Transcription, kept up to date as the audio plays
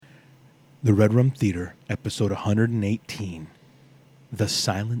The Red Room Theater, episode 118, The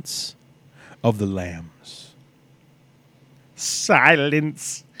Silence of the Lambs.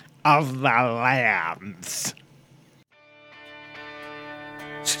 Silence of the Lambs.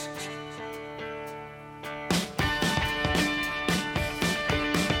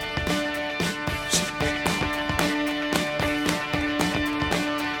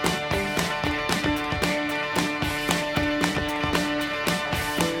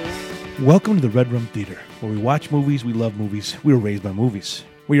 Welcome to the Red Room Theater, where we watch movies, we love movies, we were raised by movies.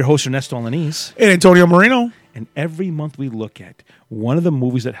 We're your hosts, Ernesto Alaniz. And Antonio Marino. And every month we look at one of the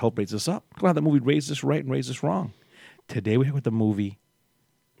movies that helped raise us up. How the movie raised us right and raised us wrong. Today we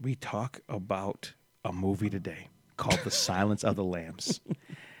talk about a movie today called The Silence of the Lambs.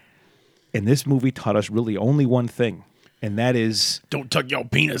 And this movie taught us really only one thing, and that is... Don't tuck your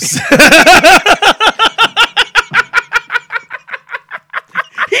penis.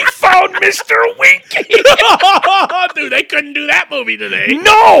 Found Mr. Winky! Dude, they couldn't do that movie today.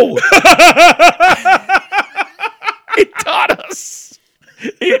 No! It taught us.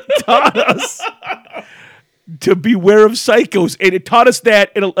 It taught us to beware of psychos, and it taught us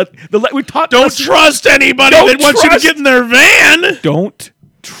that. Don't trust anybody that wants you to get in their van. Don't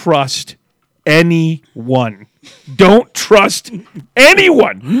trust anyone. Don't trust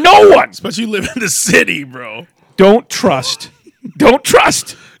anyone. No one. Especially you live in the city, bro. Don't trust. Don't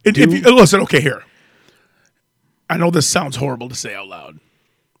trust. If you, listen, okay, here. I know this sounds horrible to say out loud.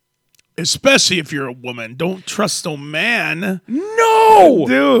 Especially if you're a woman. Don't trust no man. No!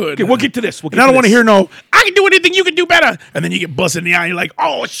 Dude. Okay, we'll get to this. I don't want to hear no, I can do anything, you can do better. And then you get busted in the eye and you're like,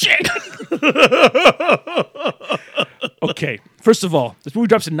 oh, shit. Okay, first of all, this movie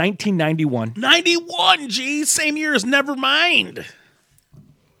drops in 1991. 91, geez. Same year as Nevermind.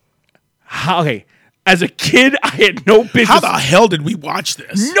 Okay. As a kid, I had no business. How the hell did we watch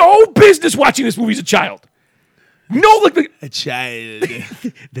this? No business watching this movie as a child. A child.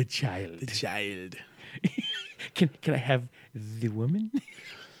 The child. The child. Can I have the woman?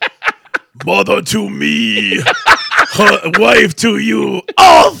 Mother to me, wife to you.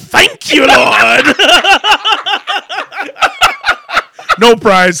 Oh, thank you, Lord. No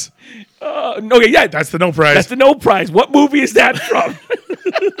prize. Okay, yeah, that's the no prize. That's the no prize. What movie is that from?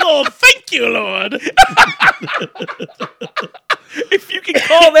 Oh, thank you, Lord. If you can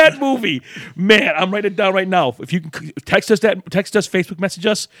call that movie, man, I'm writing it down right now. If you can text us, Facebook message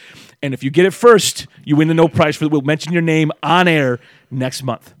us, and if you get it first, you win the no prize. We'll mention your name on air next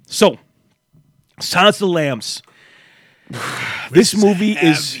month. So, Silence of the Lambs. This movie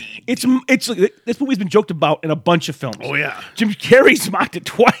is this movie's been joked about in a bunch of films. Oh yeah, Jim Carrey's mocked it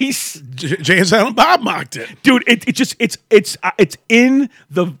twice. Jay and Silent Bob mocked it, dude. It's in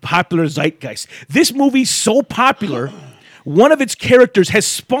the popular zeitgeist. This movie's so popular, one of its characters has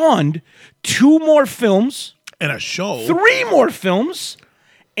spawned 2 more films and a show, 3 more films,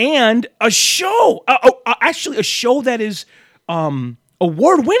 and a show. Actually, a show that is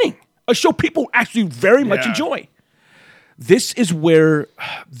award winning. A show people actually very much enjoy. This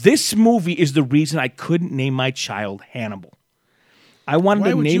movie is the reason I couldn't name my child Hannibal. I wanted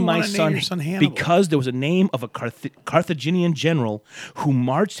to name my son Hannibal? Because there was a name of a Carthaginian general who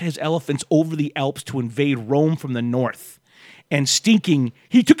marched his elephants over the Alps to invade Rome from the north. And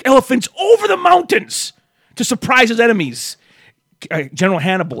he took elephants over the mountains to surprise his enemies. General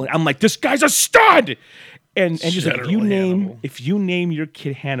Hannibal. And I'm like, this guy's a stud! And just like, if you name your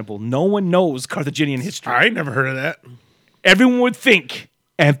kid Hannibal, no one knows Carthaginian history. I never heard of that. Everyone would think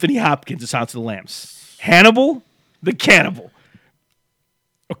Anthony Hopkins, The Silence of the Lambs. Hannibal, the cannibal.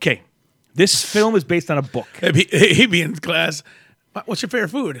 Okay, this film is based on a book. He'd be in class. What's your favorite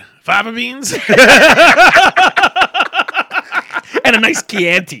food? Fava beans? And a nice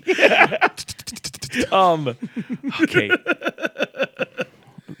Chianti. Okay.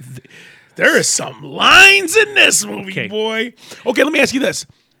 There is some lines in this movie, boy. Okay, let me ask you this.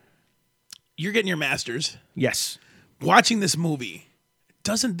 You're getting your master's. Yes. Watching this movie,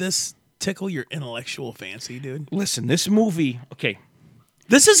 doesn't this tickle your intellectual fancy, dude? Listen, this movie, okay.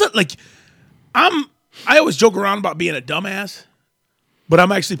 This isn't like, I always joke around about being a dumbass, but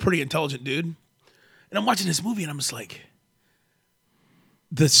I'm actually a pretty intelligent dude. And I'm watching this movie and I'm just like,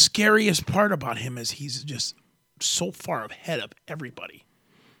 the scariest part about him is he's just so far ahead of everybody.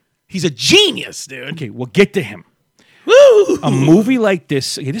 He's a genius, dude. Okay, we'll get to him. Woo! A movie like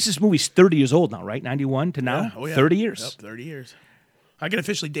this, this movie's 30 years old now, right? 91 to now? Yeah. Oh, yeah. 30 years. Yep, 30 years. I can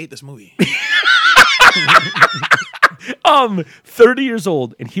officially date this movie. 30 years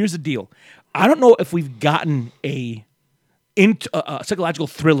old, and here's the deal. I don't know if we've gotten a psychological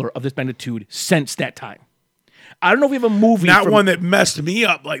thriller of this magnitude since that time. I don't know if we have a movie. Not one that messed me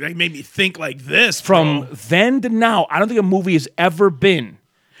up. Like, that made me think like this. From then to now, I don't think a movie has ever been.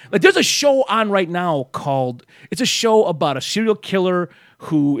 Like, there's a show on right now called, it's a show about a serial killer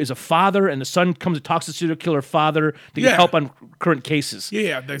who is a father, and the son comes and talks to the serial killer father to get help on current cases.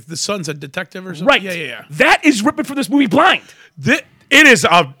 Yeah, the son's a detective or something. Right. Yeah. That is ripping from this movie Blind. It is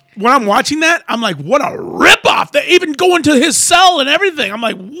when I'm watching that, I'm like, what a ripoff. They even go into his cell and everything. I'm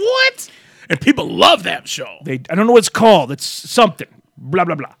like, what? And people love that show. I don't know what it's called. It's something. Blah,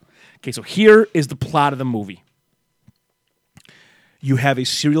 blah, blah. Okay, so here is the plot of the movie. You have a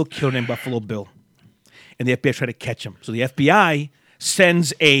serial killer named Buffalo Bill, and the FBI try to catch him. So the FBI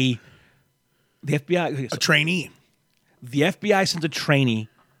sends a trainee. The FBI sends a trainee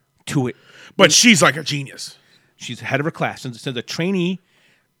to it. But she's like a genius. She's the head of her class. Sends a trainee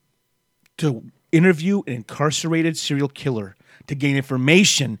to interview an incarcerated serial killer to gain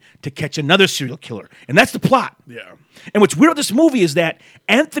information to catch another serial killer. And that's the plot. Yeah. And what's weird about this movie is that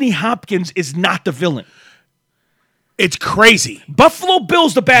Anthony Hopkins is not the villain. It's crazy. Buffalo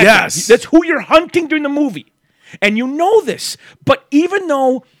Bill's the bad guy. Yes. That's who you're hunting during the movie. And you know this. But even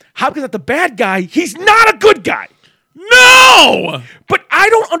though Hopkins is not the bad guy, he's not a good guy. No! But I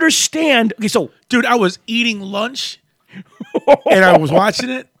don't understand. Okay, so... Dude, I was eating lunch, and I was watching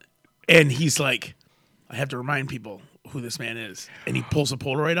it, and he's like, I have to remind people who this man is. And he pulls a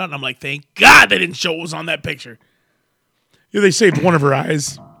Polaroid out, and I'm like, thank God they didn't show what was on that picture. Yeah, they saved one of her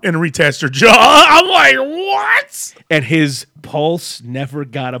eyes and retouched her jaw. I'm like, what? And his pulse never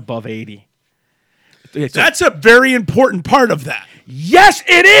got above 80. Okay, so, that's a very important part of that. Yes,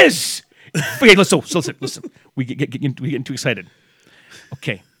 it is! Okay, listen. We getting too excited.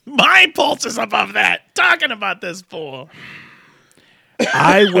 Okay. My pulse is above that. Talking about this fool.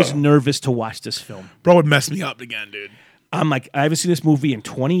 I was nervous to watch this film. Bro, it messed me up again, dude. I'm like, I haven't seen this movie in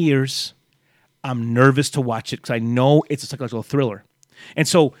 20 years. I'm nervous to watch it because I know it's a psychological thriller. And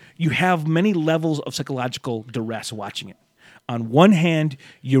so you have many levels of psychological duress watching it. On one hand,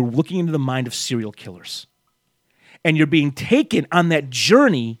 you're looking into the mind of serial killers. And you're being taken on that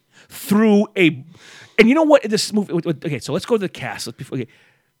journey through a... And you know what? This movie... Okay, so let's go to the cast. Okay.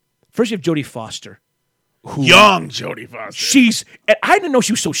 First, you have Jodie Foster. Young Jodie Foster. And I didn't know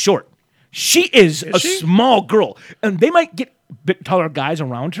she was so short. She is small girl. And they might get a bit taller guys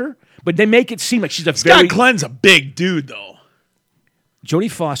around her, but they make it seem like she's a Scott Glenn's a big dude, though.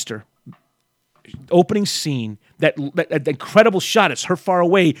 Jodie Foster, opening scene, that incredible shot. It's her far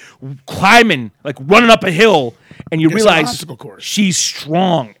away, climbing, like running up a hill, and you realize she's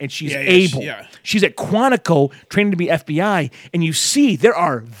strong and she's able. Yeah. She's at Quantico training to be FBI, and you see there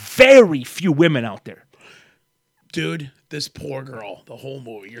are very few women out there. Dude, this poor girl, the whole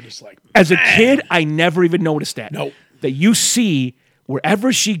movie, you're just like, man. As a kid, I never even noticed that. Nope. That you see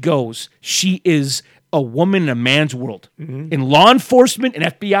wherever she goes, she is a woman in a man's world. Mm-hmm. In law enforcement and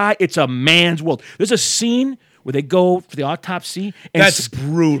FBI, it's a man's world. There's a scene where they go for the autopsy. And that's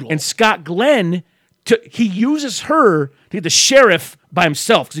brutal. And Scott Glenn, he uses her to get the sheriff by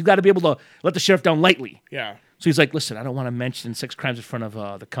himself because he's got to be able to let the sheriff down lightly. Yeah. So he's like, listen, I don't want to mention sex crimes in front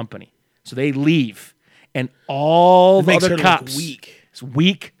of the company. So they leave. And all the other cops... It's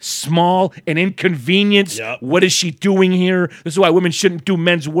weak, small, and inconvenienced. Yep. What is she doing here? This is why women shouldn't do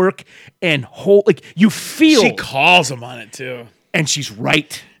men's work. And you feel... She calls him on it, too. And she's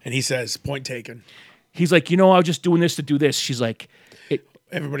right. And he says, point taken. He's like, I was just doing this to do this. She's like...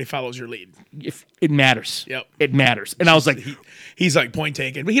 Everybody follows your lead. If it matters. Yep. It matters. And I was like... He's like, point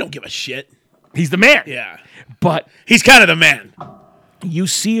taken. But he don't give a shit. He's the man. Yeah. But... He's kind of the man. You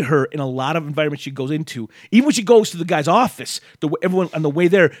see her in a lot of environments she goes into. Even when she goes to the guy's office, everyone on the way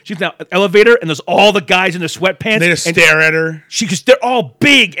there, she's in an elevator, and there's all the guys in their sweatpants. They just stare at her. Because they're all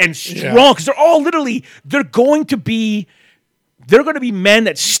big and strong. Because they're all literally, they're going to be men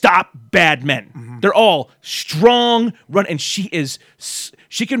that stop bad men. Mm-hmm. They're all strong, and she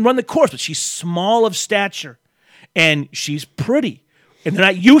can run the course, but she's small of stature, and she's pretty. And they're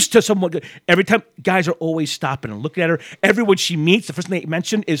not used to someone. Every time, guys are always stopping and looking at her. Everyone she meets, the first thing they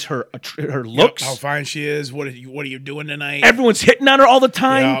mention is her looks. Yep, how fine she is. What are you doing tonight? Everyone's hitting on her all the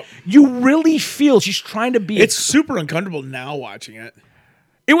time. Yep. You really feel she's trying to be. It's super uncomfortable now watching it.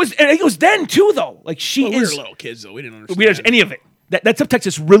 It was then too, though. Like we were little kids, though. We didn't understand. We didn't understand any of it. That subtext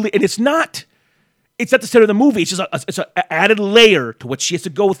is really, and it's not the center of the movie. It's just it's an added layer to what she has to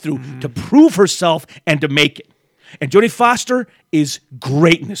go through to prove herself and to make it. And Jodie Foster is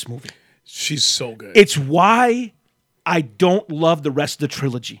great in this movie. She's so good. It's why I don't love the rest of the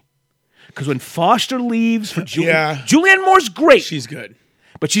trilogy. Because when Foster leaves for Julianne Moore's great. She's good.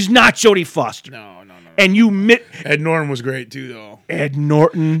 But she's not Jodie Foster. No. And Ed Norton was great too, though. Ed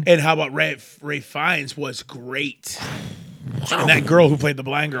Norton. And how about Ray Fiennes was great. And that girl who played the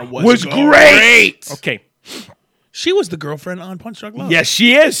blind girl was great. Okay. She was the girlfriend on Punch Drunk Love. Yes,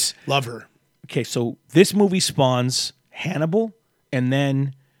 she is. Love her. Okay, so this movie spawns Hannibal and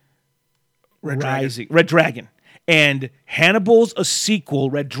then Red Dragon. And Hannibal's a sequel.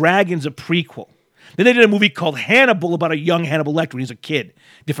 Red Dragon's a prequel. Then they did a movie called Hannibal about a young Hannibal Lecter when he was a kid.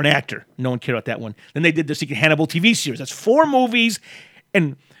 Different actor. No one cared about that one. Then they did the second Hannibal TV series. That's 4 movies.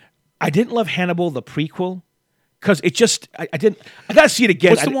 And I didn't love Hannibal, the prequel, because it just, I got to see it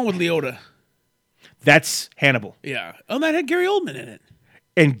again. What's the one with Leota? That's Hannibal. Yeah. Oh, that had Gary Oldman in it.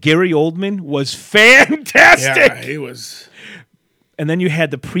 And Gary Oldman was fantastic. Yeah, he was. And then you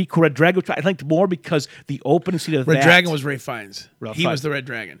had the prequel Red Dragon, which I liked more because the opening scene of Red Dragon was Ray Fiennes. He was the Red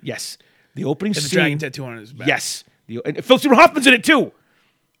Dragon. Yes. The opening scene. The dragon tattoo on his back. Yes. And Philip Seymour Hoffman's in it too.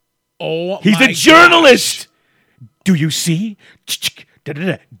 Oh, he's a journalist. Gosh. Do you see?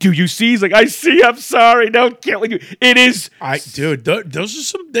 Do you see? He's like, I see. I'm sorry. No, can't let you. It is. Dude,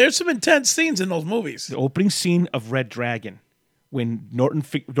 there's some intense scenes in those movies. The opening scene of Red Dragon, when Norton's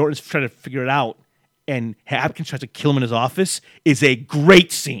trying to figure it out, and Hopkins tries to kill him in his office, is a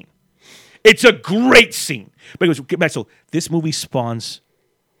great scene. It's a great scene. But anyways, get back. So this movie spawns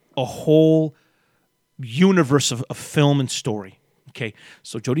a whole universe of film and story. Okay,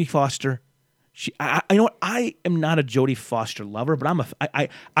 so Jodie Foster, I know what, I am not a Jodie Foster lover, but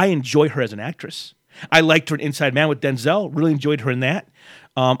I enjoy her as an actress. I liked her in Inside Man with Denzel. Really enjoyed her in that.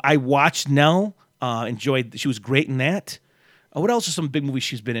 I watched Nell. She was great in that. What else are some big movies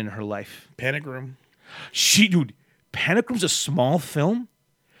she's been in her life? Panic Room. Panic Room's a small film,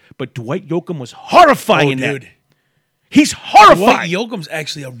 but Dwight Yoakam was horrifying in that. He's horrifying. Dwight Yoakam's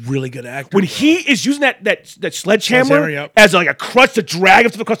actually a really good actor. When he is using that sledgehammer yep. as like a crutch to drag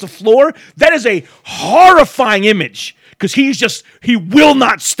him across the floor, that is a horrifying image because he will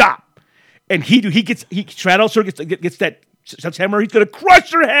not stop, and straddles her, gets that sledgehammer. He's gonna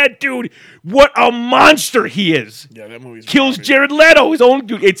crush her head, dude. What a monster he is! Yeah, that movie's kills Jared Leto, his own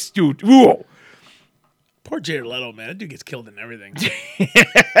dude. Ooh. Poor Jared Leto, man. That dude gets killed in everything.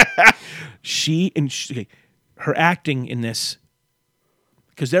 Her acting in this,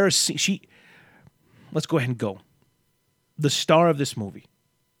 because let's go ahead and go. The star of this movie,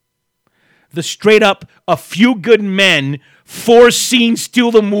 the straight up A Few Good Men, 4 scenes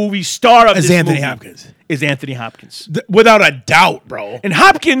steal the movie star of this movie is Anthony Hopkins. Without a doubt, bro. And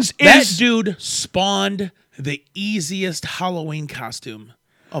Hopkins that dude spawned the easiest Halloween costume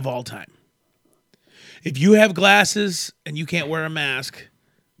of all time. If you have glasses and you can't wear a mask,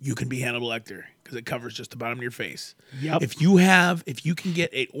 you can be Hannibal Lecter. Because it covers just the bottom of your face. Yep. If you can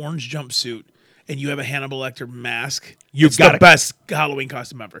get an orange jumpsuit and you have a Hannibal Lecter mask, it's the best Halloween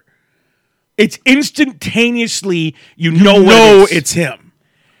costume ever. It's instantaneously you know it's him.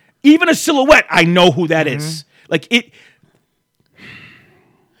 Even a silhouette, I know who that is. Like it,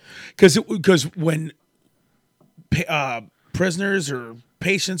 because when prisoners or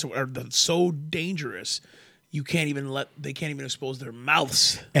patients are so dangerous, they can't even expose their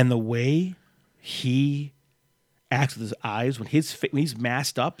mouths. And the way he acts with his eyes when he's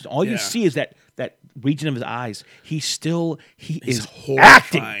masked up, all you see is that region of his eyes. He's horrifying,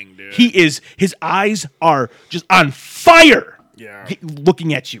 acting. Dude. His eyes are just on fire. Yeah,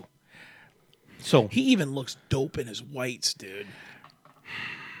 looking at you. So he even looks dope in his whites, dude.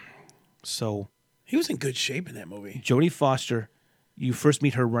 So he was in good shape in that movie. Jodie Foster, you first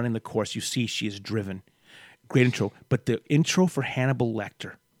meet her running the course. You see she is driven. Great intro, but the intro for Hannibal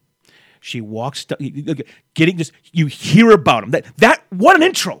Lecter. She walks down, you hear about him. That what an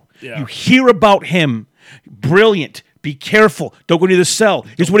intro. Yeah. You hear about him. Brilliant. Be careful. Don't go near the cell.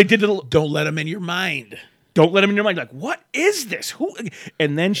 Here's what he did to Don't let him in your mind. Don't let him in your mind. Like, what is this? Who?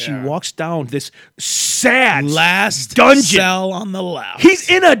 And then she walks down this sad last dungeon. Cell on the left. He's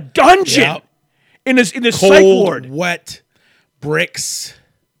in a dungeon. Yep. In this cold, psych ward. Wet bricks.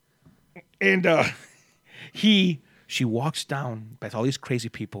 And she walks down by all these crazy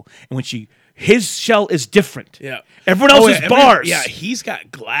people, and when his shell is different. Yeah, everyone else is bars. Yeah, he's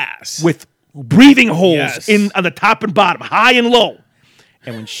got glass with breathing holes on the top and bottom, high and low.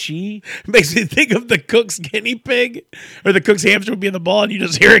 And when she makes me think of the cook's guinea pig, or the cook's hamster would be in the ball, and you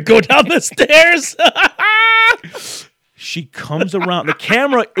just hear it go down the stairs. She comes around. The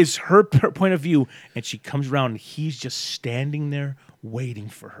camera is her point of view, and she comes around, and he's just standing there waiting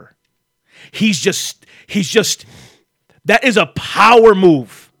for her. He's just. That is a power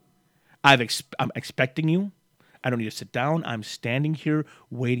move. I'm expecting you. I don't need to sit down. I'm standing here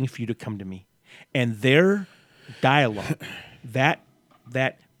waiting for you to come to me. And their dialogue, that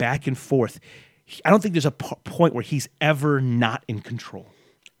that back and forth. I don't think there's a point where he's ever not in control.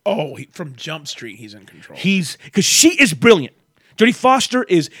 Oh, from Jump Street, he's in control. Because she is brilliant. Jodie Foster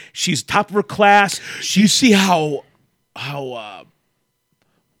she's top of her class. You see how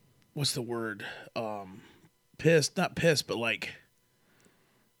what's the word? Pissed, not pissed, but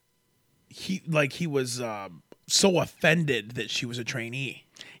he was so offended that she was a trainee.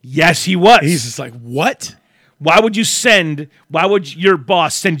 Yes, he was. He's just like, what? Why would your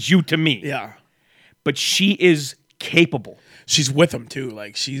boss send you to me? Yeah. But she is capable. She's with him too.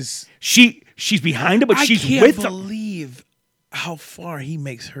 Like she's behind him, but she's with him. I can't believe how far he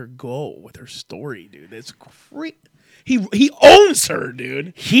makes her go with her story, dude. It's great. He owns her,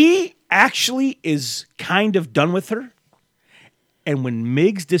 dude. He actually is kind of done with her. And when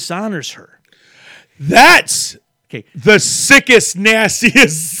Miggs dishonors her, that's the sickest,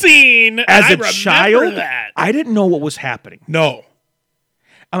 nastiest scene. As a child, I didn't know what was happening. No.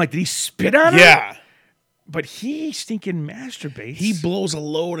 I'm like, did he spit on her? Yeah. But he stinking masturbates. He blows a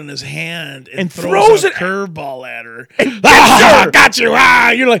load in his hand and throws a curveball at her. Got you.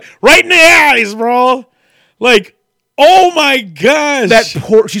 You're like, right in the eyes, bro. Like, oh my gosh.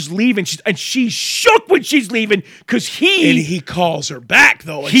 She's leaving. She's shook when she's leaving because he calls her back,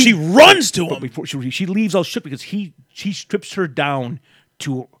 though, and she runs to him. Before she leaves all shook because he strips her down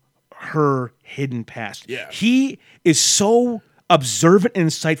to her hidden past. Yeah. He is so observant and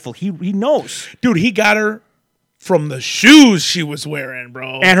insightful. He knows. Dude, he got her from the shoes she was wearing,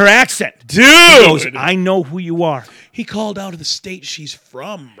 bro. And her accent. Dude. He goes, I know who you are. He called out of the state she's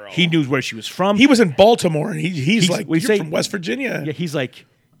from, bro. He knew where she was from. He was in Baltimore, and he's like, you're from West Virginia. Yeah, he's like,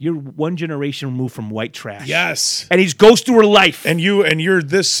 you're one generation removed from white trash. Yes. And he goes through her life. And you're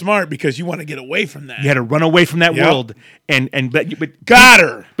this smart because you want to get away from that. You had to run away from that world. But got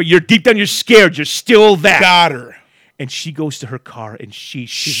her. But you're deep down, you're scared. You're still that. Got her. And she goes to her car and she's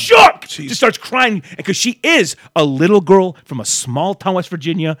shook. She just starts crying because she is a little girl from a small town, West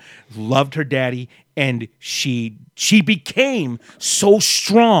Virginia, loved her daddy, and she became so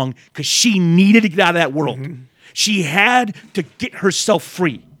strong because she needed to get out of that world. Mm-hmm. She had to get herself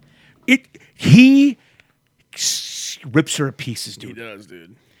free. He rips her to pieces, dude. He does,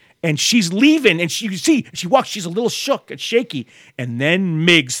 dude. And she's leaving, and she walks, she's a little shook and shaky. And then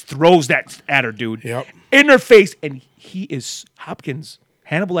Miggs throws that at her, dude. Yep. In her face. And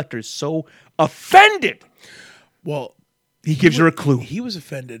Hannibal Lecter is so offended. Well, he gives her a clue. He was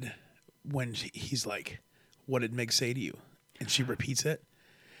offended when he's like, what did Miggs say to you? And she repeats it.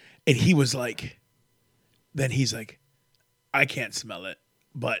 And he was like, then he's like, I can't smell it.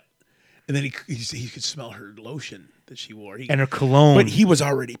 But, and then he could smell her lotion that she wore. And her cologne. But he was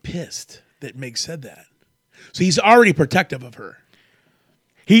already pissed that Miggs said that. So he's already protective of her.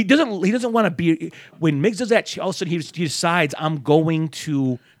 He doesn't want to be. When Miggs does that, all of a sudden he decides, I'm going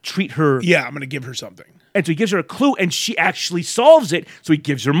to treat her. Yeah, I'm going to give her something. And so he gives her a clue, and she actually solves it, so he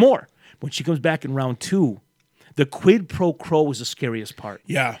gives her more. When she comes back in round 2, the quid pro quo was the scariest part.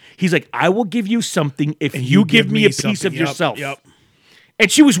 Yeah. He's like, I will give you something if you give me a piece of yourself. Yep.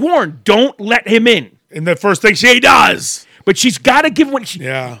 And she was warned, don't let him in. And the first thing she does. But she's got to give him what she...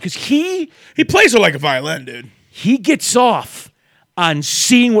 Yeah. Because he plays her like a violin, dude. He gets off on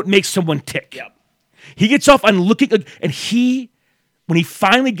seeing what makes someone tick. Yep. He gets off on looking... And when he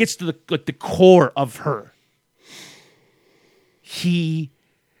finally gets to the core of her,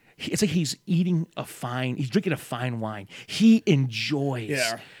 it's like he's drinking a fine wine. He enjoys.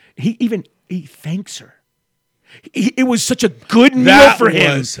 Yeah. He thanks her. It was such a good meal for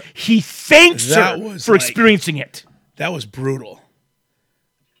him. He thanks her for experiencing it. That was brutal.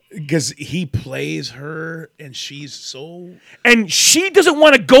 Because he plays her, and she's so... And she doesn't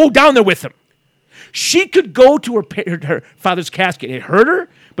want to go down there with him. She could go to her father's casket. It hurt her,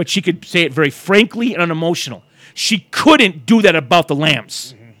 but she could say it very frankly and unemotional. She couldn't do that about the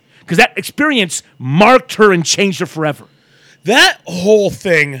Lambs. Because that experience marked her and changed her forever. That whole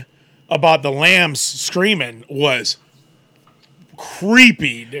thing about the Lambs screaming was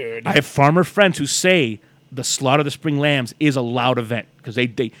creepy, dude. I have farmer friends who say the slaughter of the spring lambs is a loud event because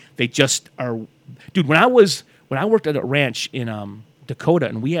they just are. Dude, when I worked at a ranch in Dakota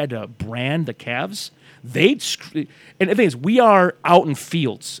and we had to brand the calves, and the thing is, we are out in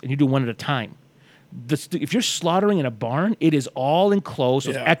fields and you do one at a time. If you're slaughtering in a barn, it is all enclosed,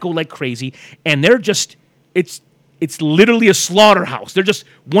 so it's echo like crazy, and they're just it's literally a slaughterhouse. They're just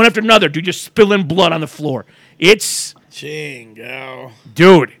one after another, dude, just spilling blood on the floor. It's Jingo.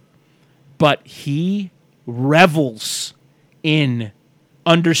 Dude. But he revels in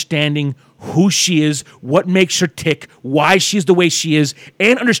understanding who she is, what makes her tick, why she's the way she is,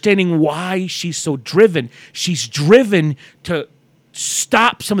 and understanding why she's so driven. She's driven to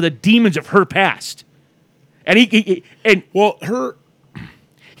stop some of the demons of her past. And he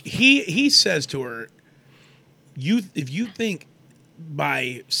says to her, if you think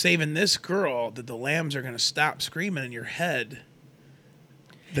by saving this girl that the lambs are going to stop screaming in your head,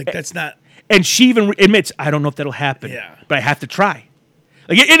 that's not. And she even admits, I don't know if that'll happen, but I have to try.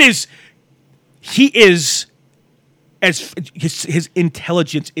 Like he is, as his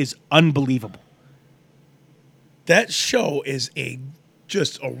intelligence is unbelievable. That show is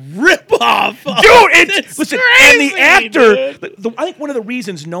just a rip-off. Dude, it's listen, crazy, and the actor, I think one of the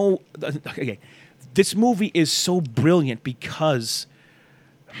reasons this movie is so brilliant because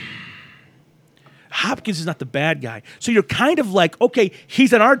Hopkins is not the bad guy. So you're kind of like, okay,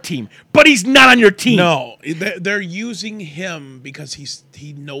 he's on our team, but he's not on your team. No, they're using him because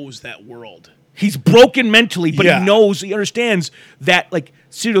he knows that world. He's broken mentally, but he understands that like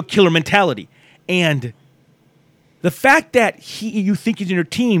serial killer mentality. And the fact that you think he's in your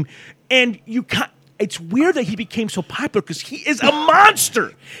team, and it's weird that he became so popular because he is a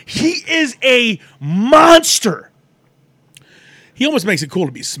monster. He is a monster. He almost makes it cool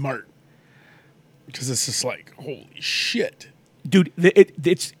to be smart. Because it's just like, holy shit. Dude,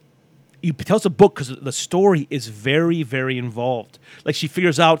 you tell us a book because the story is very, very involved. Like she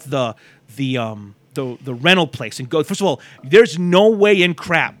figures out the rental place and goes, first of all, there's no way in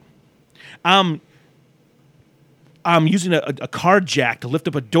crap. I'm using a car jack to lift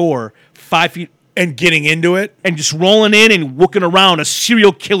up a door 5 feet. And getting into it. And just rolling in and looking around a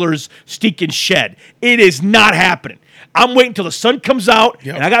serial killer's stinking shed. It is not happening. I'm waiting until the sun comes out,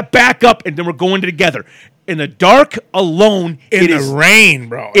 and I got backup, and then we're going together. In the dark, alone, in the rain,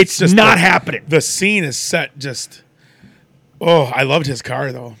 bro. It's just not happening. The scene is set just. Oh, I loved his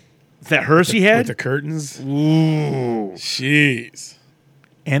car though. Is that hers he had with the curtains? Ooh, jeez.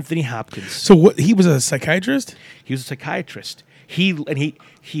 Anthony Hopkins. So what? He was a psychiatrist. He was a psychiatrist. He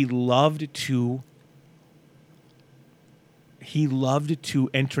loved to. He loved to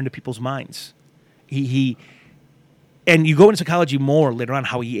enter into people's minds. And you go into psychology more later on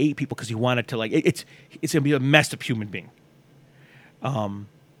how he ate people because he wanted to it's gonna be a messed up human being. And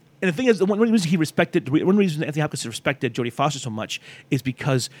the thing is, one reason Anthony Hopkins respected Jodie Foster so much is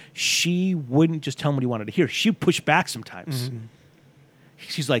because she wouldn't just tell him what he wanted to hear. She pushed back sometimes. Mm-hmm.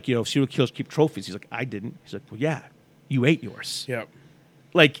 She's like, serial killers keep trophies. He's like, I didn't. He's like, well, yeah, you ate yours. Yep.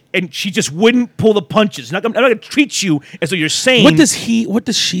 Like, and she just wouldn't pull the punches. I'm not going to treat you as though you're saying. What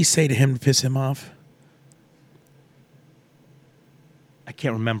does she say to him to piss him off? I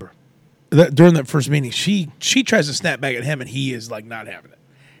can't remember. During that first meeting, she tries to snap back at him, and he is like not having it.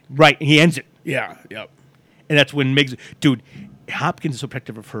 Right, and he ends it. Yeah, yep. And that's when Miggs, dude, Hopkins is so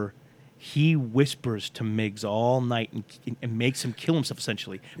protective of her. He whispers to Miggs all night and makes him kill himself.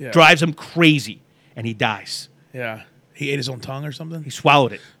 Essentially, drives him crazy, and he dies. Yeah, he ate his own tongue or something. He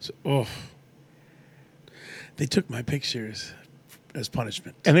swallowed it. So, they took my pictures as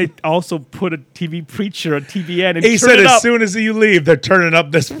punishment. And they also put a TV preacher on TVN. And he said as soon as you leave, they're turning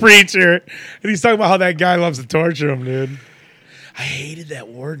up this preacher. And he's talking about how that guy loves to torture him, dude. I hated that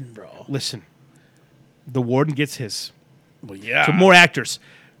warden, bro. Listen, the warden gets his. Well, yeah. So more actors.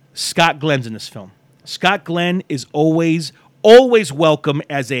 Scott Glenn's in this film. Scott Glenn is always welcome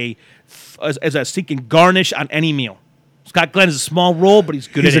as a stinking garnish on any meal. Scott Glenn is a small role, but he's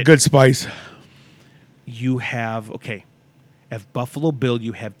good at it. He's a good spice. You have, At Buffalo Bill,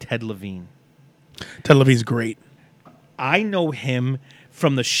 you have Ted Levine. Ted Levine's great. I know him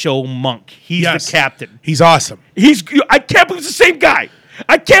from the show Monk. He's the captain. He's awesome. I can't believe it's the same guy.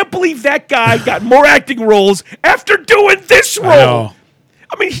 I can't believe that guy got more acting roles after doing this role.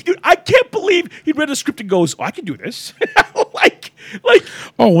 I mean, I can't believe he read a script and goes, "Oh, I can do this." like.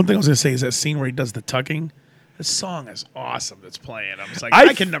 Oh, one thing I was gonna say is that scene where he does the tucking. This song is awesome. That's playing. I'm just like,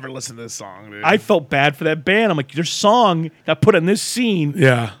 I can never listen to this song, dude. I felt bad for that band. I'm like, their song got put in this scene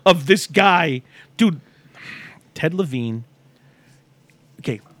of this guy. Dude, Ted Levine.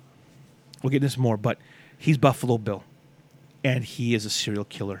 Okay, we'll get into this more, but he's Buffalo Bill, and he is a serial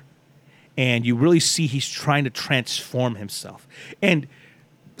killer. And you really see he's trying to transform himself. And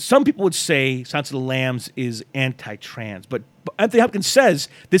some people would say Silence of the Lambs is anti-trans, but Anthony Hopkins says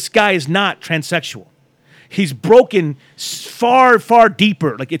this guy is not transsexual. He's broken far, far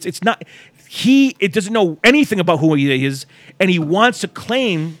deeper. Like it's not. It doesn't know anything about who he is, and he wants to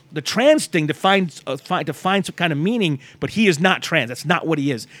claim the trans thing to find some kind of meaning. But he is not trans. That's not what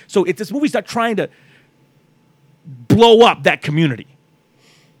he is. So this movie's not trying to blow up that community.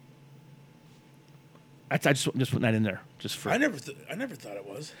 I just putting that in there. Just for I never thought it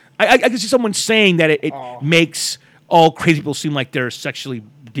was. I can see someone saying that it makes all crazy people seem like they're sexually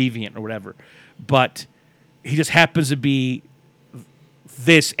deviant or whatever, but he just happens to be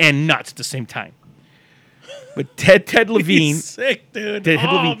this and nuts at the same time. But Ted Levine, He's sick, dude. Ted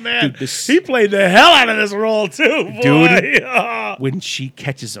Oh Levine, man, dude, he played the hell out of this role too, boy. Dude. When she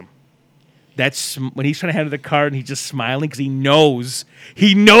catches him, that's when he's trying to hand her the card and he's just smiling because he knows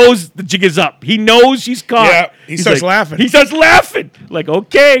the jig is up. He knows she's caught. Yeah, he He's starts like- laughing. He starts laughing. Like,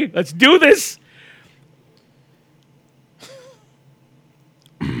 okay, let's do this.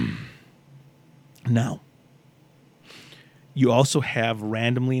 Now, you also have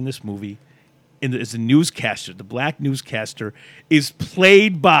randomly in this movie, as a newscaster, the black newscaster is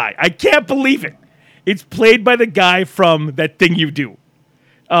played by, I can't believe it. It's played by the guy from That Thing You Do,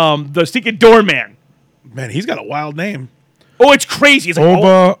 the Stinking Doorman. Man, he's got a wild name. Oh, it's crazy. It's like,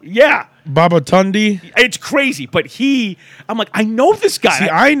 Oba- yeah, Baba Tundi. it's crazy. But I'm like, I know this guy. See,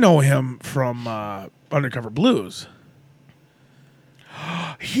 I know him from Undercover Blues.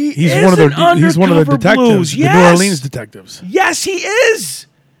 He's He's one of the detectives, Blues. the Yes. New Orleans detectives. Yes, he is.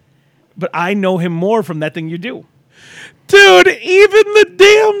 But I know him more from That Thing You Do. Dude, even the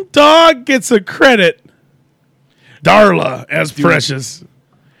damn dog gets a credit. Darla as Precious.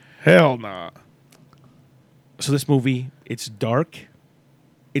 Hell nah. So this movie, it's dark,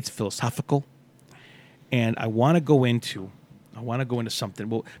 it's philosophical, and I want to go into something.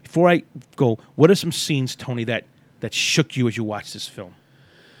 Well, before I go, what are some scenes, Tony, that shook you as you watched this film?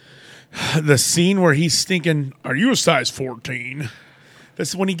 The scene where he's thinking, "Are you a size 14?"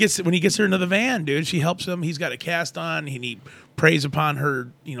 That's when he gets her into the van, dude. She helps him. He's got a cast on, and he preys upon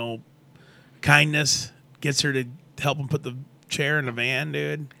her, kindness. Gets her to help him put the chair in the van,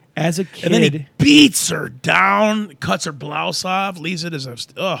 dude. As a kid, And then he beats her down, cuts her blouse off, leaves it as a.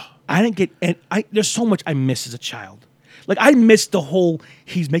 Ugh. I didn't get, and there's so much I miss as a child. Like I missed the whole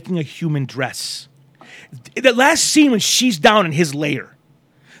he's making a human dress. The last scene when she's down in his lair.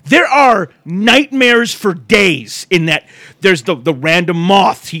 There are nightmares for days in that. There's the random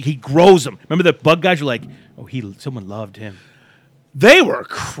moths. He grows them. Remember the bug guys? You're like, oh, someone loved him. They were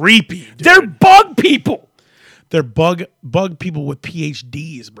creepy, dude. They're bug people. They're bug people with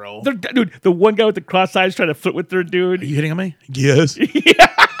PhDs, bro. Dude, the one guy with the cross eyes trying to flirt with their dude. Are you hitting on me? Yes.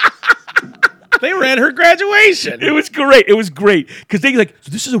 They were at her graduation. It was great because they like,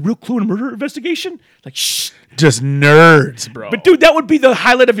 so this is a real clue in a murder investigation. Like, shh. Just nerds, bro. But dude, that would be the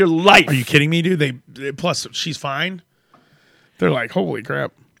highlight of your life. Are you kidding me, dude? They plus she's fine. They're like, holy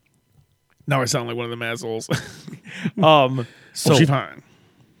crap. Now I sound like one of them assholes. So she's fine.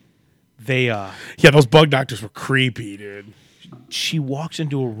 They Yeah, those bug doctors were creepy, dude. she walks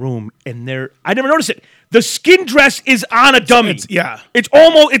into a room and I never noticed it. The skin dress is on a dummy. It's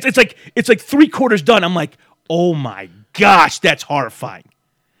almost it's like 3/4 done. I'm like, oh my gosh, that's horrifying.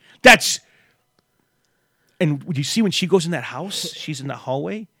 And you see when she goes in that house, she's in the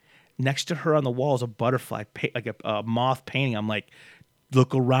hallway. Next to her on the wall is a butterfly, like a moth painting. I'm like,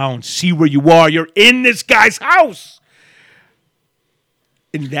 look around, see where you are. You're in this guy's house.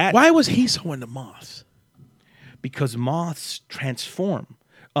 And Why was he so into moths? Because moths transform.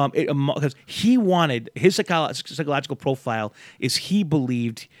 Because he wanted his psychological profile is he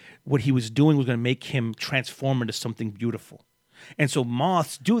believed what he was doing was going to make him transform into something beautiful. And so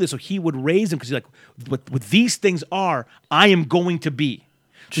moths do this. So he would raise them because he's like, what these things are, I am going to be.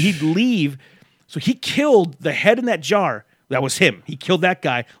 So he'd leave. So he killed the head in that jar. That was him. He killed that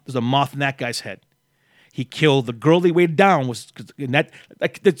guy. There's a moth in that guy's head. He killed the girl they weighed down.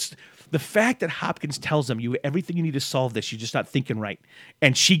 That's the fact that Hopkins tells them everything you need to solve this. You're just not thinking right,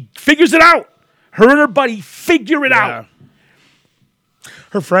 and she figures it out. Her and her buddy figure it out.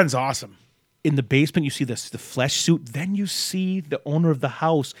 Her friend's awesome. In the basement, you see the flesh suit. Then you see the owner of the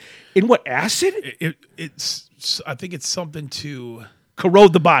house in what acid? I think it's something to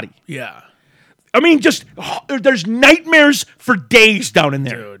corrode the body. Yeah. I mean, there's nightmares for days down in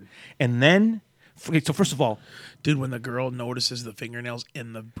there. Dude. And then, so first of all, dude, when the girl notices the fingernails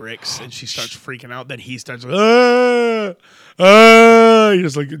in the bricks and she starts freaking out, then he starts, you're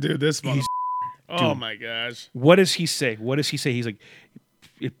just like, dude, this mother. Oh my gosh. What does he say? He's like,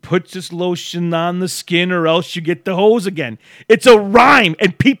 it puts this lotion on the skin or else you get the hose again. It's a rhyme,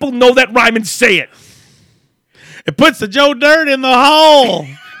 and people know that rhyme and say it. It puts the Joe Dirt in the hole.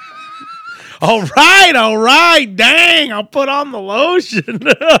 All right. Dang, I'll put on the lotion.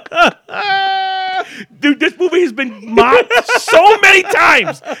 Dude, this movie has been mocked so many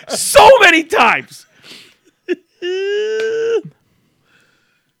times. So many times. Let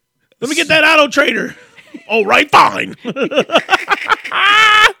me get that Auto Trader. All right, fine.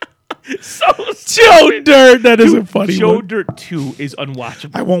 So Joe Dirt, that isn't funny. Joe Dirt 2 is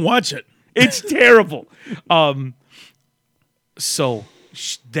unwatchable. I won't watch it. It's terrible. So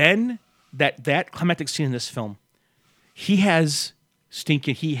then that climactic scene in this film, he has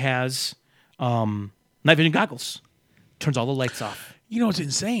stinking, he has night vision goggles. Turns all the lights off. You know what's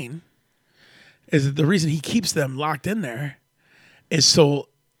insane is that the reason he keeps them locked in there is so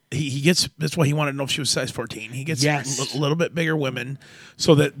he gets. That's why he wanted to know if she was size 14. He gets a little bit bigger women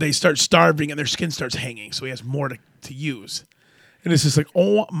so that they start starving and their skin starts hanging. So he has more to use. And it's just like,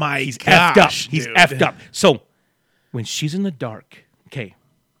 oh my gosh, He's effed up. So when she's in the dark, okay,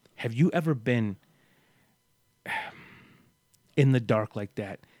 have you ever been in the dark like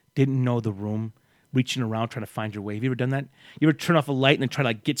that? Didn't know the room, reaching around trying to find your way. Have you ever done that? You ever turn off a light and then try to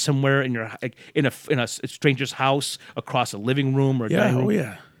like get somewhere in your in a stranger's house across a living room or a dining room? Oh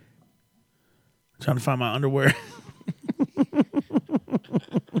yeah. Trying to find my underwear.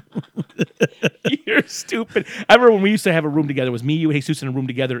 You're stupid. I remember when we used to have a room together. It was me, you, and Jesus in a room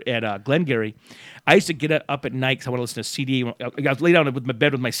together at Glengarry. I used to get up at night because I want to listen to CD. I was laid down with my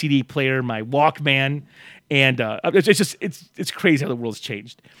bed with my CD player, my Walkman, and it's crazy how the world's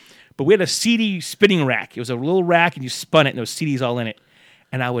changed. But we had a CD spinning rack. It was a little rack, and you spun it, and there was CDs all in it.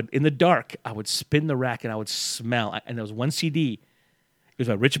 And I would, in the dark, I would spin the rack, and I would smell. And there was one CD. It was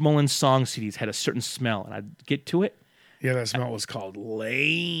a Rich Mullins song CDs, had a certain smell, and I'd get to it. Yeah, that smell was called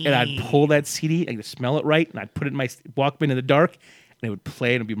lame. And I'd pull that CD, and I'd smell it right, and I'd put it in my Walkman in the dark, and it would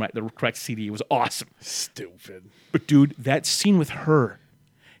play, and it would be the correct CD. It was awesome. Stupid. But, dude, that scene with her,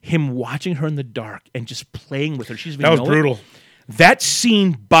 him watching her in the dark and just playing with her. That was brutal. That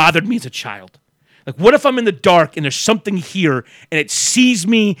scene bothered me as a child. Like, what if I'm in the dark and there's something here and it sees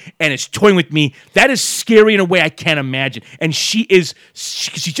me and it's toying with me? That is scary in a way I can't imagine. And she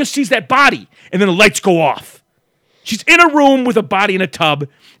just sees that body, and then the lights go off. She's in a room with a body in a tub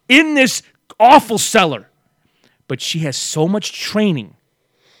in this awful cellar. But she has so much training.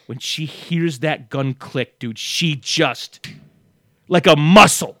 When she hears that gun click, dude, she just, like a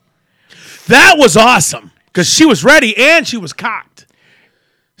muscle. That was awesome. Because she was ready and she was cocked.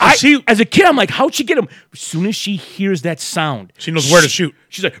 So as a kid, I'm like, how'd she get him? As soon as she hears that sound, she knows where to shoot.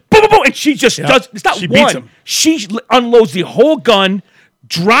 She's like, boom, boom, boom, and she just does. It's not she one. Beats him. She unloads the whole gun,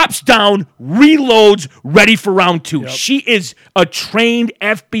 drops down, reloads, ready for round two. Yep. She is a trained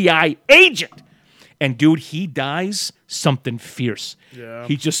FBI agent. And dude, he dies something fierce. Yeah.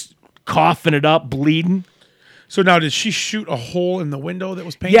 He's just coughing it up, bleeding. So now, did she shoot a hole in the window that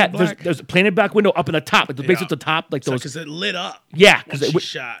was painted black? Yeah, there's a painted black window up in the top, like the base at the top, like those. Because it lit up. Yeah, because it was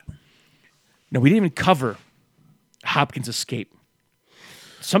shot. No, we didn't even cover Hopkins' escape.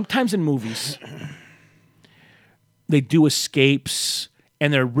 Sometimes in movies, they do escapes,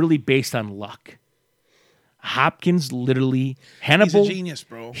 and they're really based on luck. Hopkins literally, Hannibal. He's a genius,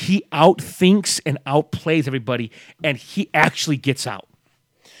 bro. He outthinks and outplays everybody, and he actually gets out.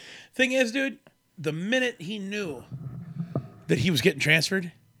 Thing is, dude, the minute he knew that he was getting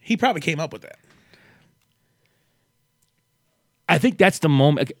transferred, he probably came up with that. I think that's the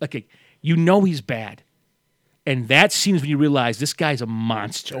moment. Okay, you know he's bad. And that scene is when you realize this guy's a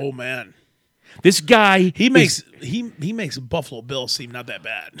monster. Oh, man. This guy... He makes Buffalo Bill seem not that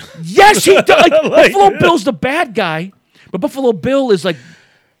bad. Yes, he does. Buffalo Bill's the bad guy, but Buffalo Bill is like...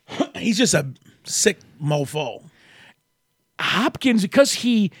 He's just a sick mofo. Hopkins, because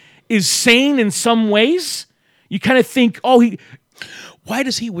he is sane in some ways, you kind of think, why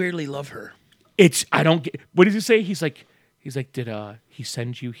does he weirdly love her? I don't get... What did he say? He's like, did he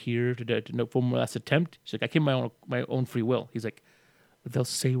send you here to know for my last attempt? He's like, I came my own free will. He's like, they'll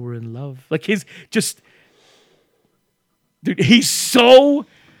say we're in love. Like he's just, dude. He's so,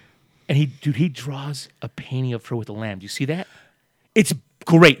 and he draws a painting of her with a lamb. Do you see that? It's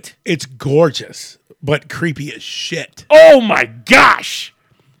great. It's gorgeous, but creepy as shit. Oh my gosh!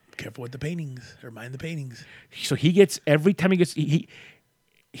 Careful with the paintings, or mind the paintings. So he gets every time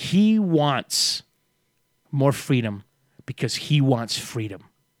he wants more freedom because he wants freedom.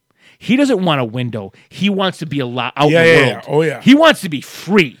 He doesn't want a window. He wants to be out in the world. Yeah. Oh yeah. He wants to be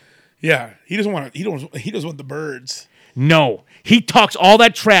free. Yeah. He doesn't want. He doesn't want the birds. No. He talks all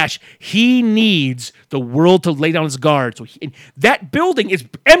that trash. He needs the world to lay down his guard. So that building is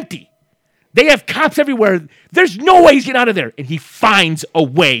empty. They have cops everywhere. There's no way he's getting out of there. And he finds a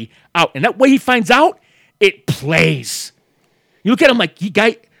way out. And that way he finds out, it plays. You look at him like,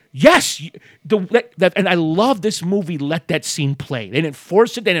 yes, and I love this movie. Let that scene play. They didn't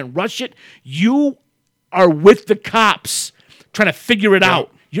force it. They didn't rush it. You are with the cops trying to figure it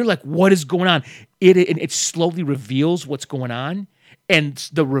out. You're like, what is going on? It slowly reveals what's going on, and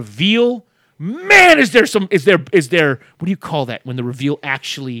the reveal, man, is there? What do you call that when the reveal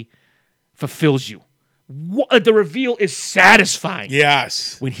actually fulfills you? The reveal is satisfying.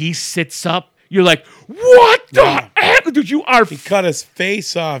 Yes. When he sits up, you're like, what the heck? Dude, you are... He cut his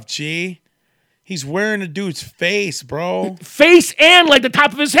face off, G. He's wearing a dude's face, bro. Face and like the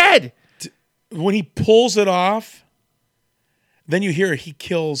top of his head. When he pulls it off, then you hear he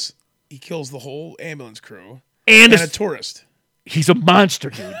kills the whole ambulance crew and a tourist. He's a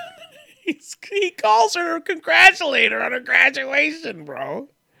monster, dude. He calls her to congratulate her on her graduation, bro.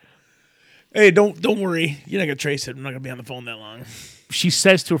 Hey, don't worry. You're not gonna trace it. I'm not gonna be on the phone that long. She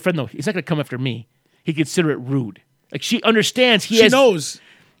says to her friend, though, he's not gonna come after me. He consider it rude. Like she understands. She knows.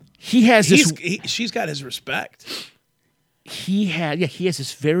 He has this. She's got his respect. He has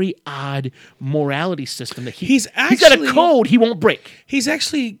this very odd morality system that he's got a code he won't break. He's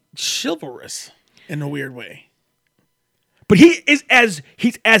actually chivalrous in a weird way. But he's as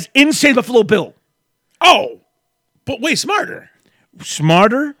insane as Buffalo Bill. Oh, but way smarter.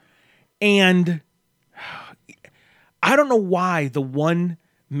 Smarter, and I don't know why the one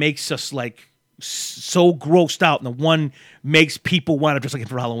makes us like so grossed out, and the one makes people want to dress like him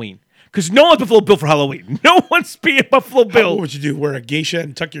for Halloween. Because no one's Buffalo Bill for Halloween. No one's being Buffalo Bill. What would you do? Wear a geisha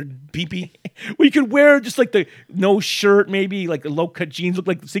and tuck your pee-pee? Well, you could wear just like the no shirt, maybe like the low-cut jeans. Look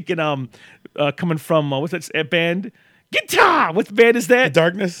like thinking coming from what's that band? Guitar. What band is that? The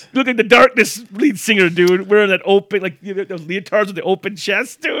Darkness. Look like the Darkness lead singer, dude. Wearing that open, like those leotards with the open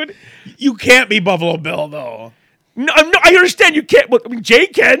chest, dude. You can't be Buffalo Bill though. No, I understand you can't. Well, I mean, Jay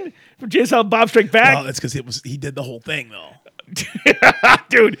can. Jay's how Bob Strike Back. Well, that's because he did the whole thing though.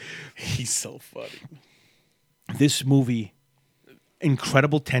 Dude, he's so funny. This movie,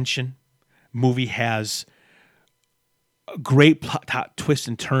 incredible tension. Movie has great plot twists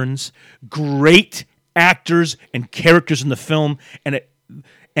and turns. Great actors and characters in the film, and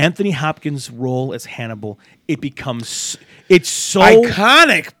Anthony Hopkins' role as Hannibal, it's so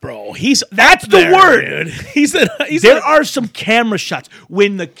iconic, bro. That's the word. Dude. There are some camera shots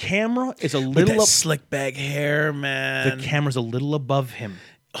when the camera is a little slick back hair, man. The camera's a little above him,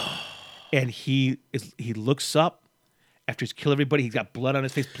 and he looks up. After he's killed everybody, he's got blood on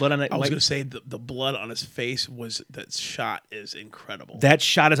his face, blood on that. I was going to say the blood on his face that shot is incredible. That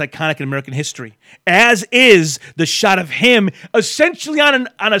shot is iconic in American history, as is the shot of him essentially on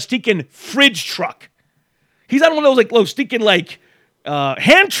a stinking fridge truck. He's on one of those like little stinking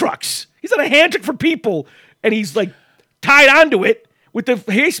hand trucks. He's on a hand truck for people, and he's like tied onto it with the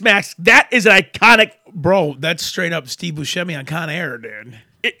face mask. That is an iconic, bro. That's straight up Steve Buscemi on Con Air, dude.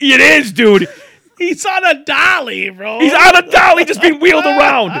 It is, dude. He's on a dolly, bro. He's on a dolly just being wheeled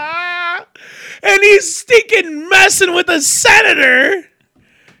around. And he's stinking messing with a senator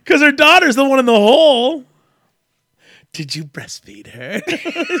because her daughter's the one in the hole. Did you breastfeed her?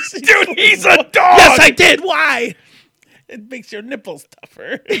 Dude, he's a dog. Yes, I did. Why? It makes your nipples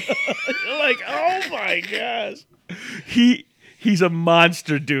tougher. You're like, oh my gosh. He's a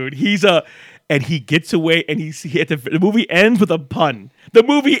monster, dude. And he gets away, and the movie ends with a pun.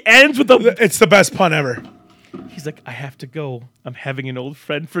 It's the best pun ever. He's like, I have to go. I'm having an old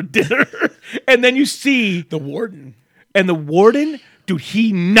friend for dinner. And then you see the warden. And the warden, dude,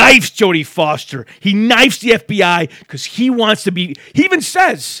 he knifes Jodie Foster. He knifes the FBI because he wants to be. He even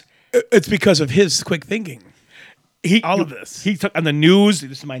says it's because of his quick thinking. All of this. He took on the news.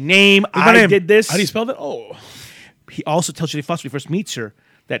 This is my name. I did this. How do you spell that? Oh. He also tells Jodie Foster when he first meets her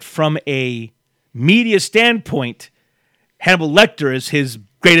that from a media standpoint, Hannibal Lecter is his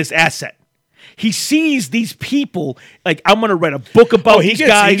greatest asset. He sees these people like, I'm going to write a book about these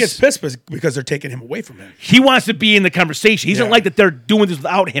guys. He gets pissed because they're taking him away from him. He wants to be in the conversation. He doesn't like that they're doing this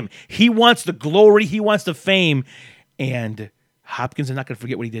without him. He wants the glory. He wants the fame. And Hopkins is not going to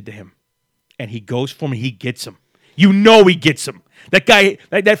forget what he did to him. And he goes for him and he gets him. You know he gets him. That guy,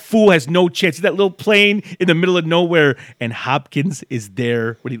 that fool has no chance. That little plane in the middle of nowhere, and Hopkins is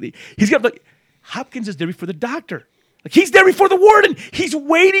there. Hopkins is there before the doctor. Like, he's there before the warden. He's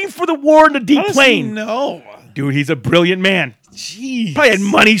waiting for the warden to deplane. No, dude, he's a brilliant man. Jeez, probably had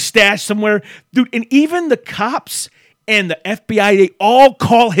money stashed somewhere, dude. And even the cops and the FBI, they all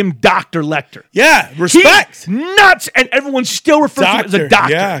call him Dr. Lecter. Yeah, respect. He's nuts, and everyone still refers to him as a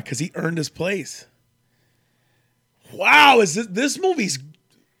doctor. Yeah, because he earned his place. Wow, this movie's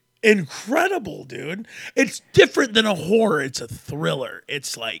incredible, dude. It's different than a horror. It's a thriller.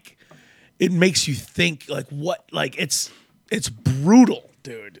 It's like, it makes you think it's brutal,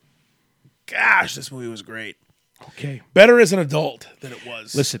 dude. Gosh, this movie was great. Okay. Better as an adult than it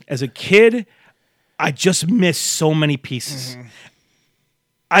was. Listen, as a kid, I just missed so many pieces. Mm-hmm.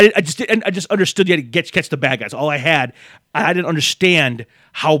 I just understood you had to catch the bad guys. All I didn't understand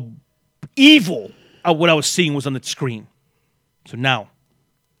how evil what I was seeing was on the screen. So now,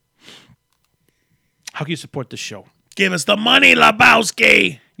 how can you support this show? Give us the money,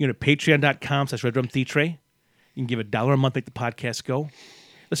 Lebowski. You go to patreon.com/RedRumTheatre. You can give $1 a month, make the podcast go.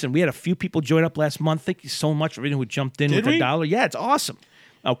 Listen, we had a few people join up last month. Thank you so much for everyone who jumped in Did with we? $1. Yeah, it's awesome.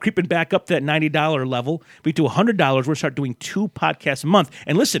 Now, creeping back up to that $90 level, we do $100. We're going to start doing 2 podcasts a month.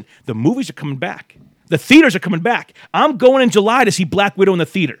 And listen, the movies are coming back. The theaters are coming back. I'm going in July to see Black Widow in the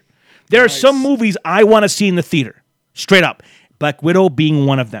theater. There are some movies I want to see in the theater. Straight up. Black Widow being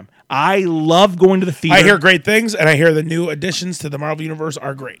one of them. I love going to the theater. I hear great things, and I hear the new additions to the Marvel Universe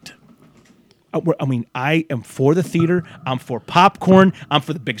are great. I mean, I am for the theater. I'm for popcorn. I'm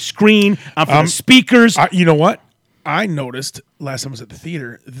for the big screen. I'm for the speakers. You know what? I noticed last time I was at the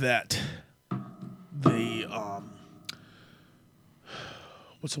theater that the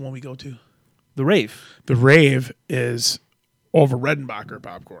what's the one we go to? The rave. The rave is over Redenbacher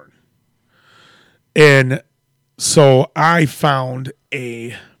popcorn. And so I found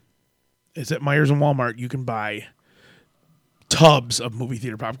it's at Myers and Walmart. You can buy tubs of movie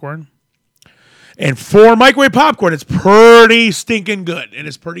theater popcorn. And for microwave popcorn, it's pretty stinking good. And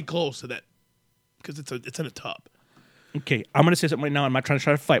it's pretty close to that because it's in a tub. Okay, I'm going to say something right now. I'm not trying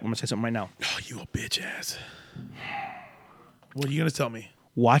to fight. I'm going to say something right now. Oh, you a bitch ass. What are you going to tell me?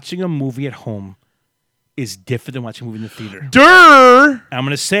 Watching a movie at home is different than watching a movie in the theater. Durr! I'm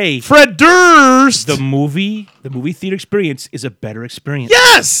going to say Fred Durst! the movie theater experience is a better experience.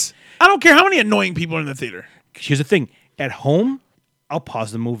 Yes! I don't care how many annoying people are in the theater. Here's the thing. At home, I'll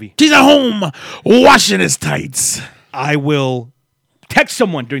pause the movie. She's at home washing his tights. I will text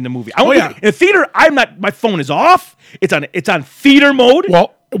someone during the movie. Yeah. In the theater, I'm not. My phone is off. It's on theater mode.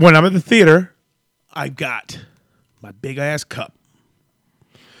 Well, when I'm at the theater, I've got my big ass cup,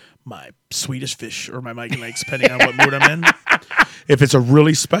 my Swedish fish or my Mike and Ike's, depending on what mood I'm in. If it's a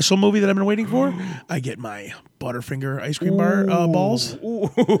really special movie that I've been waiting for, I get my Butterfinger ice cream bar balls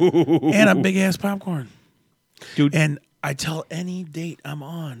and a big ass popcorn. Dude. And I tell any date I'm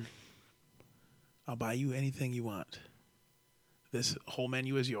on, I'll buy you anything you want. This whole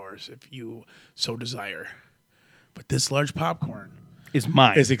menu is yours if you so desire. But this large popcorn is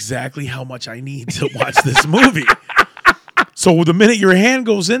mine. Is exactly how much I need to watch this movie. So the minute your hand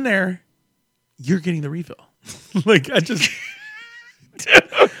goes in there, you're getting the refill. Like I just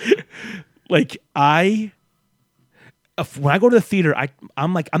when I go to the theater,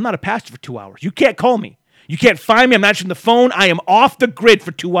 I'm not a pastor for 2 hours. You can't call me. You can't find me. I'm not answering the phone. I am off the grid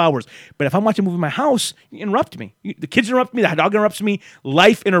for 2 hours. But if I'm watching a movie in my house, you interrupt me. The kids interrupt me. The dog interrupts me.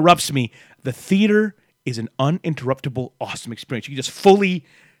 Life interrupts me. The theater is an uninterruptible, awesome experience. You can just fully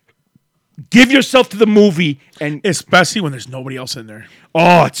give yourself to the movie, and especially when there's nobody else in there.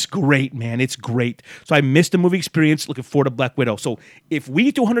 Oh, it's great, man. It's great. So I missed the movie experience. Looking forward to Black Widow. So if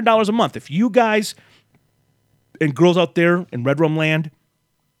we do $100 a month, if you guys and girls out there in Red Room Land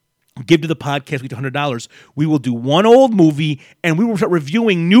give to the podcast, we do $100, we will do one old movie, and we will start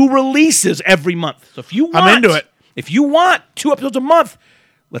reviewing new releases every month. So if you want, I'm into it. If you want 2 episodes a month,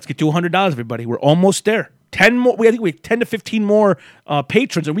 let's get to $100, everybody. We're almost there. 10 more. I think we have 10 to 15 more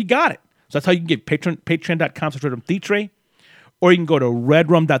patrons, and we got it. So that's how you can get patreon.com/RedRumTheatre, or you can go to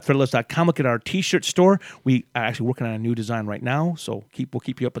redrum.threadless.com. Look at our t-shirt store. We are actually working on a new design right now, so we'll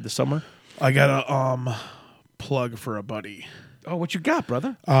keep you up at the summer. I got a plug for a buddy. Oh, what you got,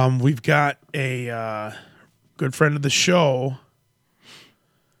 brother? We've got a good friend of the show,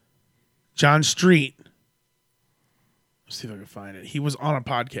 John Street. Let's see if I can find it. He was on a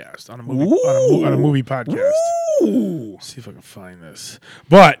podcast, on a movie, on a movie podcast. Ooh. Let's see if I can find this.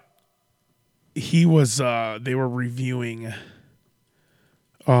 But he was. They were reviewing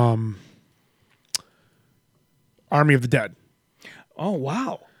Army of the Dead. Oh,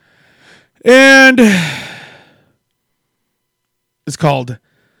 wow. And it's called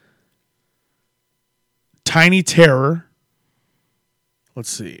Tiny Terror. Let's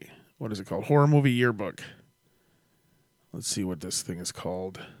see. What is it called? Horror Movie Yearbook. Let's see what this thing is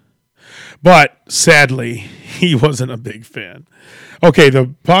called. But sadly, he wasn't a big fan. Okay,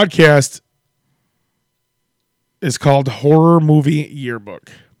 the podcast is called Horror Movie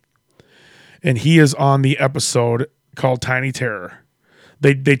Yearbook. And he is on the episode called Tiny Terror.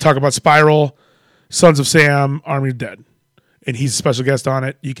 They talk about Spiral, Sons of Sam, Army of the Dead. And he's a special guest on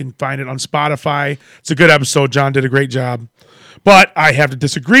it. You can find it on Spotify. It's a good episode. John did a great job. But I have to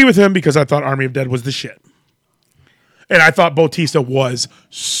disagree with him because I thought Army of the Dead was the shit. And I thought Bautista was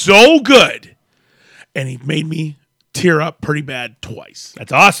so good. And he made me tear up pretty bad twice.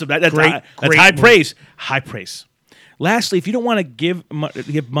 That's awesome. That's Great high movie. praise. High praise. Lastly, if you don't want to give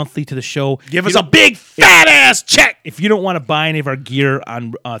monthly to the show, Give us a big fat ass check. If you don't want to buy any of our gear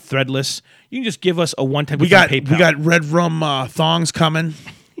on Threadless, you can just give us a one-time We gift on got PayPal. we got Red Rum thongs coming,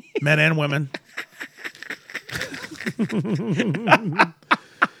 men and women.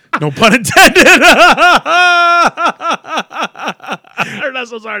 No pun intended.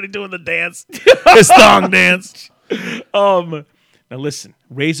 Ernesto's already doing the dance. His thong dance. Now listen,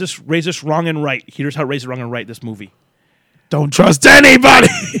 raise us wrong and right. Here's how raise us wrong and right this movie. Don't trust anybody.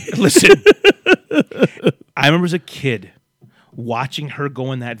 Listen, I remember as a kid watching her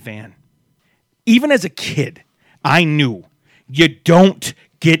go in that van. Even as a kid, I knew you don't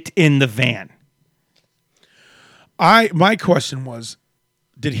get in the van. My question was,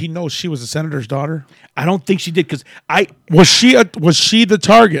 did he know she was a senator's daughter? I don't think she did because was she the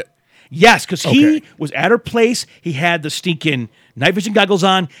target? Yes, because he was at her place. He had the stinking night vision goggles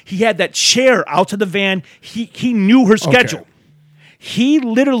on. He had that chair out to the van. He knew her schedule. Okay. He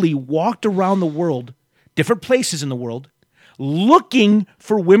literally walked around the world, different places in the world, looking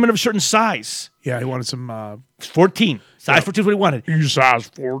for women of a certain size. Yeah, he wanted some... 14. Size 14 is what he wanted. He's size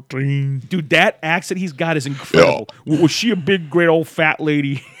 14. Dude, that accent he's got is incredible. Was she a big, great old fat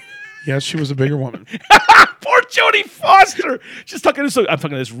lady? Yes, she was a bigger woman. Poor Jodie Foster. She's talking to I'm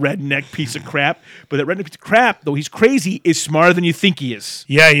talking to this redneck piece of crap. But that redneck piece of crap, though he's crazy, is smarter than you think he is.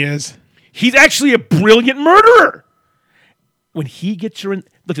 Yeah, he is. He's actually a brilliant murderer. When he gets her in...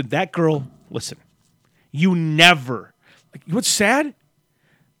 Look at that girl. Listen. You never... Like, what's sad?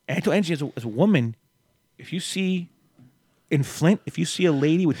 I told Angie, as a woman, if you see... In Flint, if you see a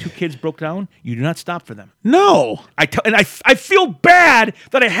lady with 2 kids broke down, you do not stop for them. No. I feel bad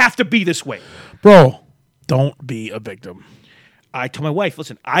that I have to be this way. Bro, don't be a victim. I tell my wife,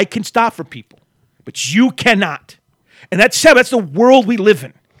 listen, I can stop for people, but you cannot. And that's sad. That's the world we live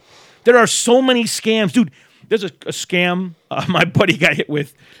in. There are so many scams. Dude, there's a scam my buddy got hit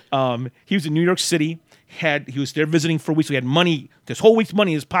with. He was in New York City. He was there visiting for a week, so he had money, this whole week's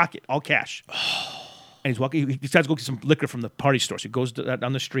money in his pocket, all cash. And he's walking. He decides to go get some liquor from the party store. So he goes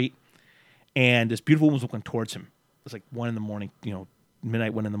down the street, and this beautiful woman was looking towards him. It was like 1 a.m,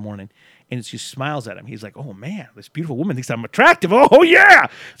 midnight, 1 a.m, and she smiles at him. He's like, "Oh man, this beautiful woman thinks I'm attractive. Oh yeah."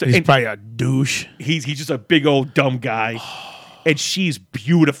 So, he's probably a douche. He's just a big old dumb guy, and she's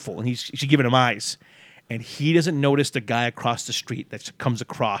beautiful, and she's giving him eyes, and he doesn't notice the guy across the street that comes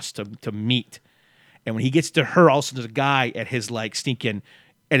across to meet, and when he gets to her, all of a sudden there's a guy at his stinking.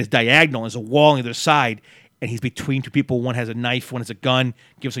 At his diagonal, there's a wall on either side, and he's between 2 people. One has a knife, one has a gun,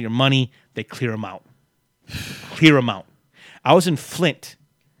 gives them your money. They clear him out. Clear him out. I was in Flint,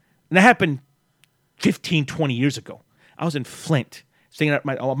 and that happened 15, 20 years ago. I was in Flint, staying at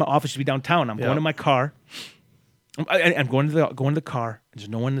my office used to be downtown. I'm going to my car. I'm going to the car, and there's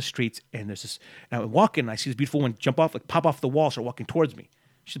no one in the streets, and there's this. And I'm walking, and I see this beautiful woman jump off, pop off the wall, start walking towards me.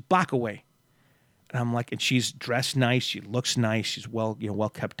 She's a block away. And I'm like, and she's dressed nice, she looks nice, she's well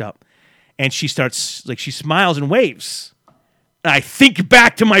kept up. And she starts, she smiles and waves. And I think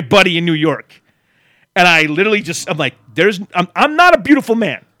back to my buddy in New York. And I literally I'm like, I'm not a beautiful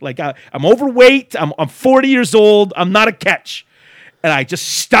man. I'm overweight, I'm 40 years old, I'm not a catch. And I just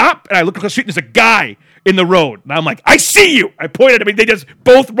stop, and I look across the street, and there's a guy in the road. And I'm like, I see you. I point at him, and they just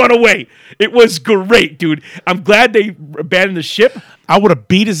both run away. It was great, dude. I'm glad they abandoned the ship. I would have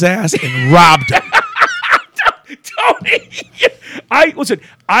beat his ass and robbed him. Tony,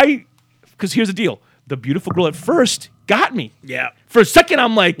 because here's the deal. The beautiful girl at first got me. Yeah. For a second,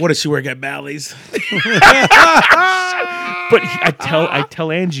 I'm like, what does she wear? Get Bally's? But I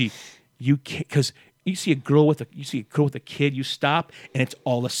tell Angie, you can't, because you see a girl with a kid, you stop, and it's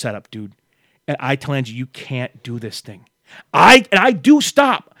all a setup, dude. And I tell Angie, you can't do this thing. I do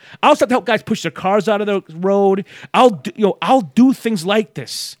stop. I'll stop to help guys push their cars out of the road. I'll do things like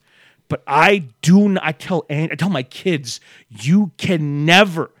this. But I tell my kids, you can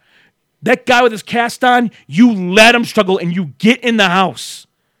never. That guy with his cast on, you let him struggle and you get in the house.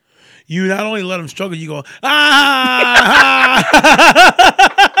 You not only let him struggle, you go,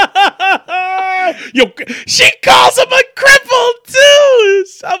 she calls him a cripple too.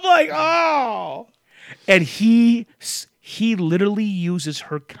 I'm like, oh. And he literally uses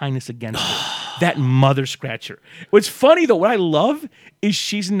her kindness against her. That mother scratcher. What's funny though, what I love is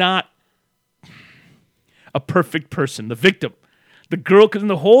she's not a perfect person, the victim. The girl comes in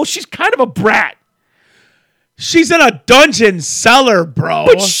the hole, she's kind of a brat. She's in a dungeon cellar, bro.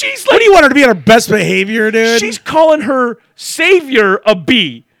 But she's what do you want her to be on her best behavior, dude? She's calling her savior a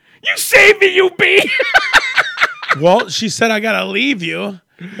bee. You save me, you bee. Well, she said, I gotta leave you.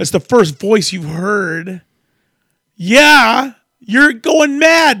 That's the first voice you've heard. Yeah, you're going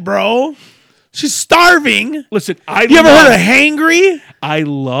mad, bro. She's starving. Listen, you ever heard of hangry? I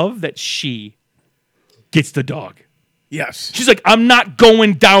love that she gets the dog. Yes. She's like, I'm not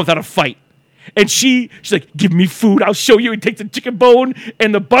going down without a fight. And she's like, give me food. I'll show you. And takes the chicken bone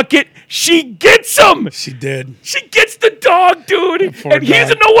and the bucket. She gets him. She did. She gets the dog, dude. And poor he dog.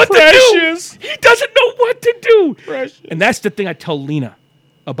 doesn't know what Precious. to do. He doesn't know what to do. Precious. And that's the thing I tell Lena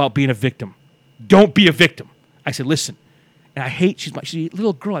about being a victim. Don't be a victim. I said, listen. And I hate, she's a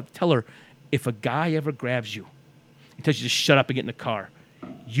little girl. I tell her, if a guy ever grabs you and tells you to shut up and get in the car,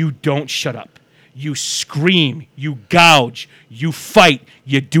 you don't shut up. You scream, you gouge, you fight.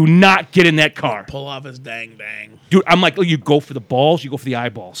 You do not get in that car. Pull off his dang. Dude, I'm like, you go for the balls, you go for the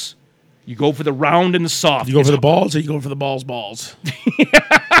eyeballs. You go for the round and the soft. You go for the balls, or you go for the balls?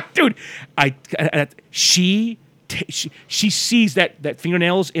 Dude, she sees that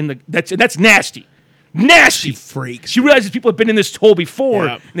fingernails in the that's nasty. Nasty. She freaks. She realizes people have been in this hole before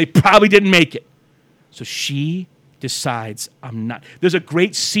Yep. and they probably didn't make it. So she decides I'm not. There's a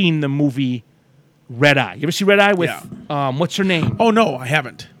great scene in the movie Red Eye. You ever see Red Eye with what's her name? Oh no, I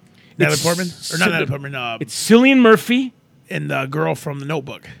haven't. Natalie It's Portman, or not Natalie Portman? It's Cillian Murphy. And the girl from The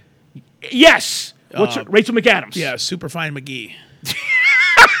Notebook. Yes. What's her? Rachel McAdams. Yeah, Superfine McGee.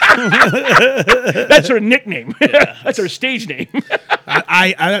 That's her nickname. That's her stage name.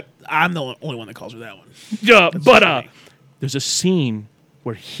 I'm the only one that calls her that one. But there's a scene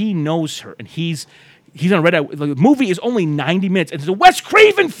where he knows her, and he's on Red Eye. The movie is only 90 minutes, and it's a Wes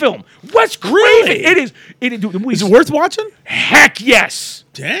Craven film. Wes Craven. Really? It is. The movie's Is it worth watching? Heck yes.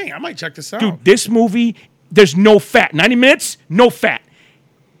 Dang, I might check this out. Dude, this movie, there's no fat. 90 minutes, no fat.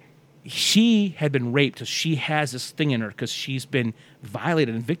 She had been raped, so she has this thing in her because she's been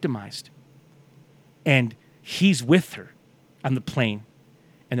violated and victimized. And he's with her on the plane,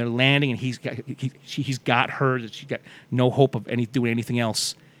 and they're landing, and he's got her. She's got no hope of doing anything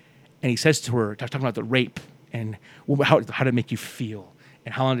else. And he says to her, talking about the rape, and how did it make you feel,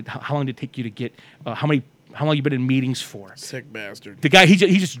 and how long did it take you to get how long you been in meetings for? Sick bastard. The guy, he's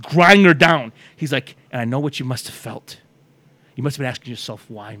just grinding her down. He's like, and I know what you must have felt. You must have been asking yourself,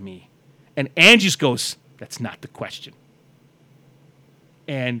 why me? And Angie just goes, that's not the question.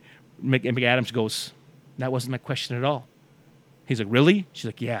 And McAdams goes, that wasn't my question at all. He's like, really? She's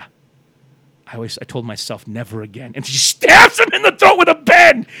like, yeah. I told myself never again. And she stabs him in the throat with a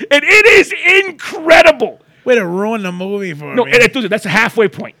pen. And it is incredible. Way to ruin the movie for me. No, that's a halfway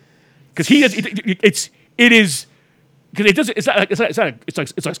point. Because it's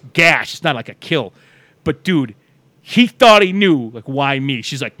like gash. It's not like a kill. But dude, he thought he knew, like, why me?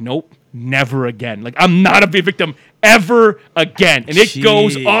 She's like, nope, never again. Like, I'm not a victim ever again. And it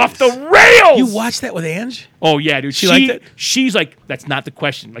goes off the rails. You watched that with Ange? Oh, yeah, dude. She liked it? She's like, that's not the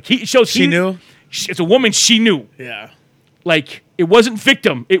question. Like, She knew? It's a woman she knew. Yeah. Like, it wasn't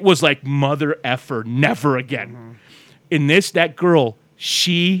victim. It was like, mother effer, never again. Mm-hmm. In this, that girl,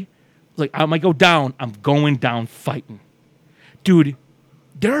 she, like, I might go down. I'm going down fighting. Dude,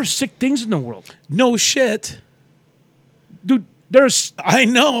 there are sick things in the world. No shit. Dude, I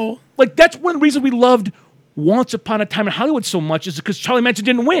know. Like, that's one reason we loved Once Upon a Time in Hollywood so much is because Charlie Manson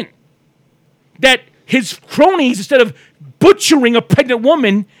didn't win. That his cronies, instead of butchering a pregnant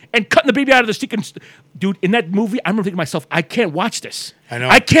woman and cutting the baby out of the stick, dude, in that movie, I remember thinking to myself, I can't watch this. I know.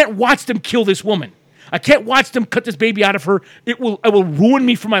 I can't watch them kill this woman. I can't watch them cut this baby out of her. It will ruin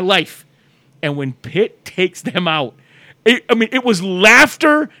me for my life. And when Pitt takes them out, it was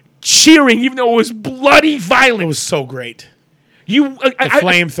laughter, cheering, even though it was bloody violent. It was so great. The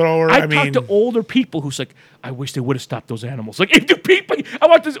flamethrower. I talked to older people who's like, I wish they would have stopped those animals. Like, if the people, I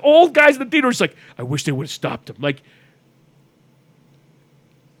want these old guys in the theater. It's like, I wish they would have stopped them. Like,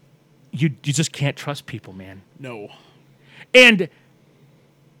 you just can't trust people, man. No. And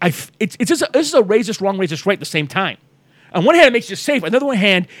this is a raise this wrong, raise this right at the same time. On one hand, it makes you safe. On the other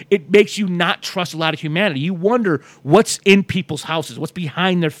hand, it makes you not trust a lot of humanity. You wonder what's in people's houses, what's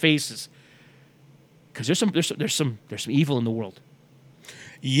behind their faces. Because there's some evil in the world.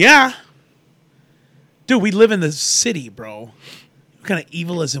 Yeah. Dude, we live in the city, bro. What kind of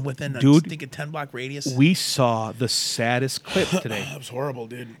evil is within a 10-block radius? We saw the saddest clip today. That was horrible,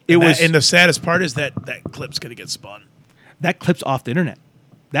 dude. And the saddest part is that clip's going to get spun. That clip's off the internet.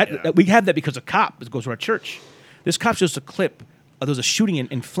 That we had that because a cop that goes to our church. This cop shows a clip. There was a shooting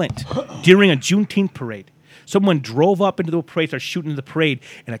in Flint during a Juneteenth parade. Someone drove up into the parade, started shooting into the parade,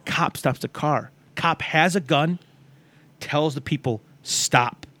 and a cop stops the car. Cop has a gun, tells the people,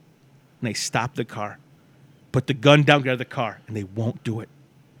 stop. And they stop the car. Put the gun down, get out of the car, and they won't do it.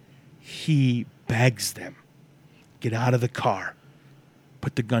 He begs them, get out of the car,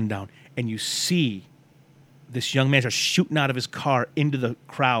 put the gun down. And you see this young man starts shooting out of his car into the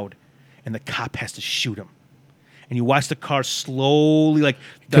crowd, and the cop has to shoot him. And you watch the car slowly, like...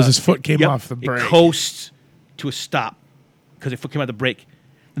 Because his foot came off the brake. It coasts to a stop because his foot came out of the brake.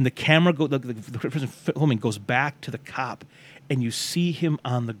 and the camera the person filming goes back to the cop, and you see him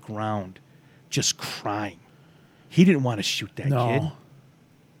on the ground, just crying. He didn't want to shoot that kid.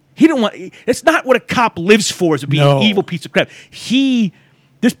 He didn't want. It's not what a cop lives for, is to be an evil piece of crap.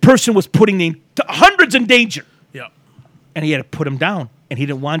 This person was putting hundreds in danger. Yeah. And he had to put him down, and he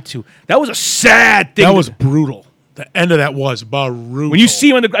didn't want to. That was a sad thing. That was brutal. The end of that was brutal. When you see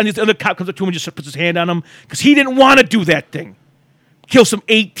him on the ground, the other cop comes up to him and just puts his hand on him, because he didn't want to do that thing. Kill some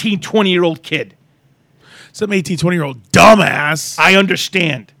 18, 20-year-old kid. Some 18, 20-year-old dumbass. I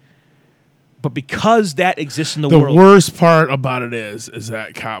understand. But because that exists in the world. world. The worst part about it is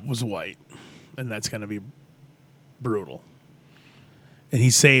that cop was white. And that's going to be brutal. And he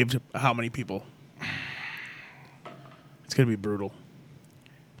saved how many people? It's going to be brutal.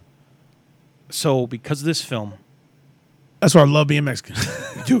 So, because of this film. That's why I love being Mexican.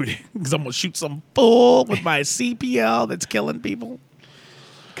 Dude, because I'm going to shoot some fool with my CPL that's killing people.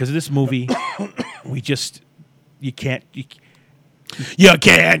 Because of this movie, you can't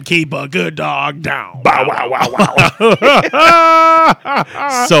keep a good dog down. Bow, wow, wow,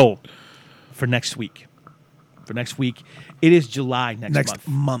 wow. So, for next week, it is July next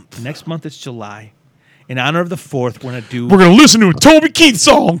month. Next month is July. In honor of the 4th, we're going to listen to a Toby Keith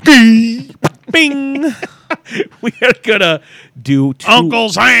song. Bing. We are going to do Uncle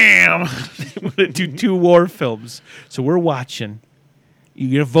Sam. We're going to do 2 war films. So we're watching.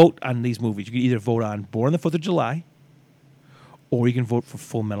 You're going to vote on these movies. You can either vote on Born on the 4th of July, or you can vote for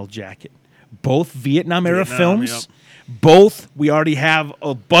Full Metal Jacket. Both Vietnam-era films. Yep. Both, we already have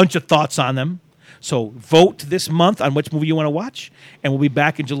a bunch of thoughts on them. So vote this month on which movie you want to watch, and we'll be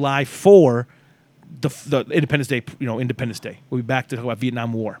back in July for the Independence Day. Independence Day. We'll be back to talk about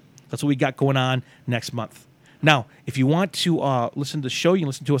Vietnam War. That's what we got going on next month. Now, if you want to listen to the show, you can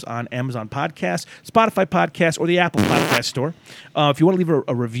listen to us on Amazon Podcasts, Spotify Podcasts, or the Apple Podcast Store. If you want to leave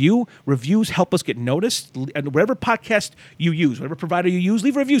a review, reviews help us get noticed. And whatever podcast you use, whatever provider you use,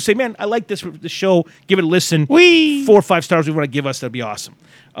 leave a review. Say, man, I like this show. Give it a listen. 4 or 5 stars we want to give us. That'd be awesome.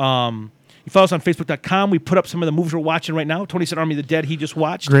 You follow us on Facebook.com. We put up some of the movies we're watching right now. Tony said Army of the Dead, he just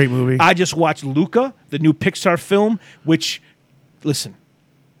watched. Great movie. I just watched Luca, the new Pixar film, which, listen,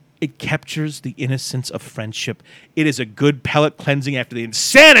 it captures the innocence of friendship. It is a good palate cleansing after the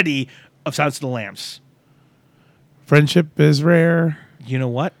insanity of Silence of the Lambs. Friendship is rare. You know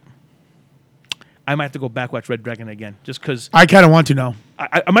what? I might have to go back watch Red Dragon again, just because. I kind of want to now.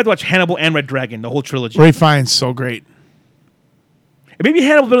 I might have to watch Hannibal and Red Dragon, the whole trilogy. Ray Fiennes, so great. Maybe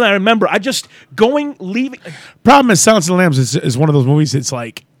Hannibal better than I remember. Leaving. Problem is, Silence of the Lambs is one of those movies. It's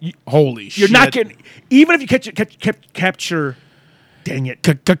like, holy shit. You're not getting, even if you capture. Dang it.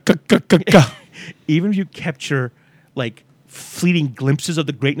 Even if you capture like fleeting glimpses of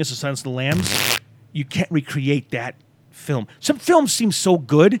the greatness of Silence of the Lambs, you can't recreate that film. Some films seem so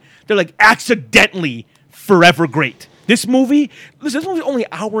good, they're like accidentally forever great. This movie's only an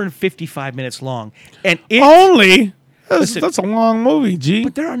hour and 55 minutes long. And that's a long movie, G.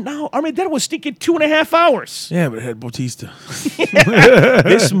 But that was stinking 2.5 hours. Yeah, but it had Bautista.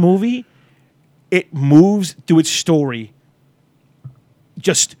 This movie, it moves through its story.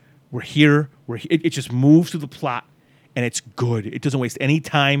 We're here. It just moves through the plot, and it's good. It doesn't waste any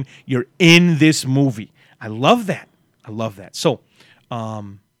time. You're in this movie. I love that. So,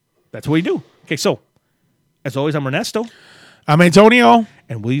 that's what we do. Okay, so, as always, I'm Ernesto. I'm Antonio.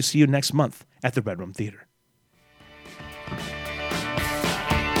 And we'll see you next month at the Red Room Theater.